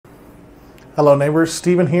Hello neighbors,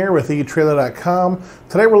 Steven here with etrailer.com.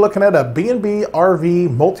 Today we're looking at a B&B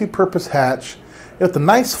RV multi-purpose hatch with a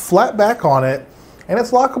nice flat back on it, and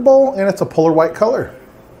it's lockable and it's a polar white color.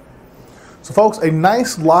 So folks, a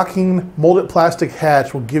nice locking molded plastic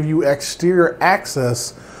hatch will give you exterior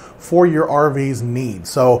access for your RV's needs.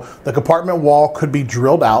 So the compartment wall could be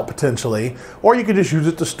drilled out potentially, or you could just use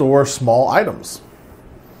it to store small items.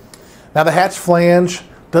 Now the hatch flange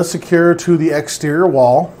does secure to the exterior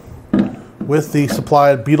wall with the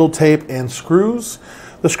supplied butyl tape and screws.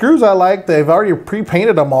 The screws I like, they've already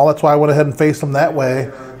pre-painted them all. That's why I went ahead and faced them that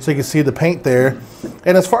way so you can see the paint there.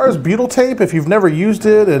 And as far as butyl tape, if you've never used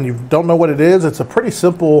it and you don't know what it is, it's a pretty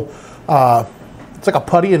simple, it's like a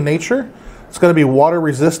putty in nature. It's going to be water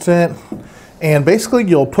resistant, and basically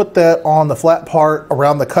you'll put that on the flat part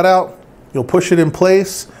around the cutout, you'll push it in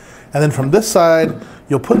place, and then from this side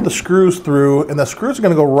you'll put the screws through, and the screws are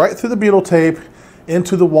going to go right through the butyl tape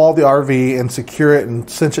into the wall of the RV and secure it and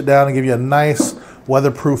cinch it down and give you a nice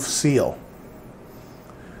weatherproof seal.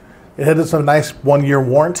 It has some nice 1-year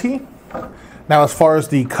warranty. Now as far as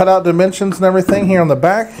the cutout dimensions and everything here on the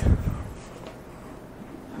back,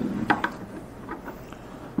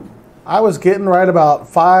 I was getting right about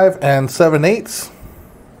 5 7/8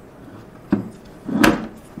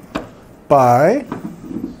 by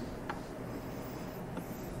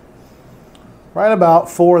right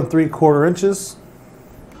about 4 3/4 inches.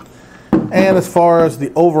 And as far as the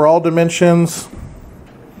overall dimensions,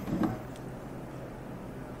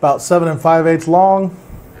 about 7 5/8 long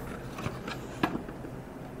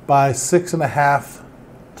by 6 1/2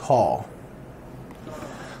 tall.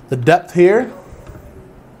 The depth here,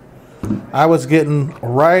 I was getting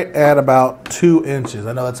right at about 2 inches.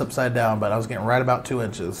 I know that's upside down, but I was getting right about 2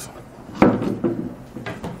 inches.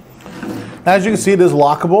 As you can see, it is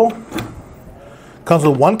lockable. Comes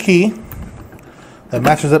with one key that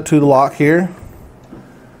matches up to the lock here,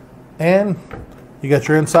 and you got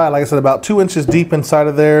your inside, like I said, about 2 inches deep inside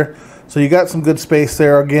of there, so you got some good space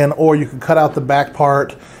there again. Or you can cut out the back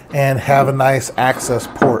part and have a nice access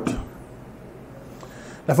port.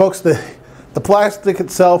 Now folks, the plastic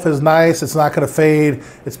itself is nice. It's not going to fade.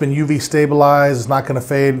 It's been UV stabilized. It's not going to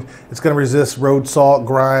fade. It's going to resist road salt,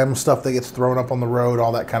 grime, stuff that gets thrown up on the road,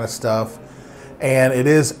 all that kind of stuff. And it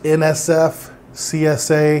is NSF,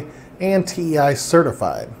 CSA, and TEI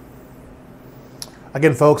certified.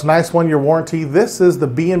 Again folks, nice 1-year warranty. This is the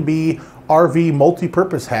B&B RV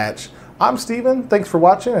multi-purpose hatch. I'm Steven. Thanks for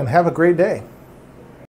watching and have a great day.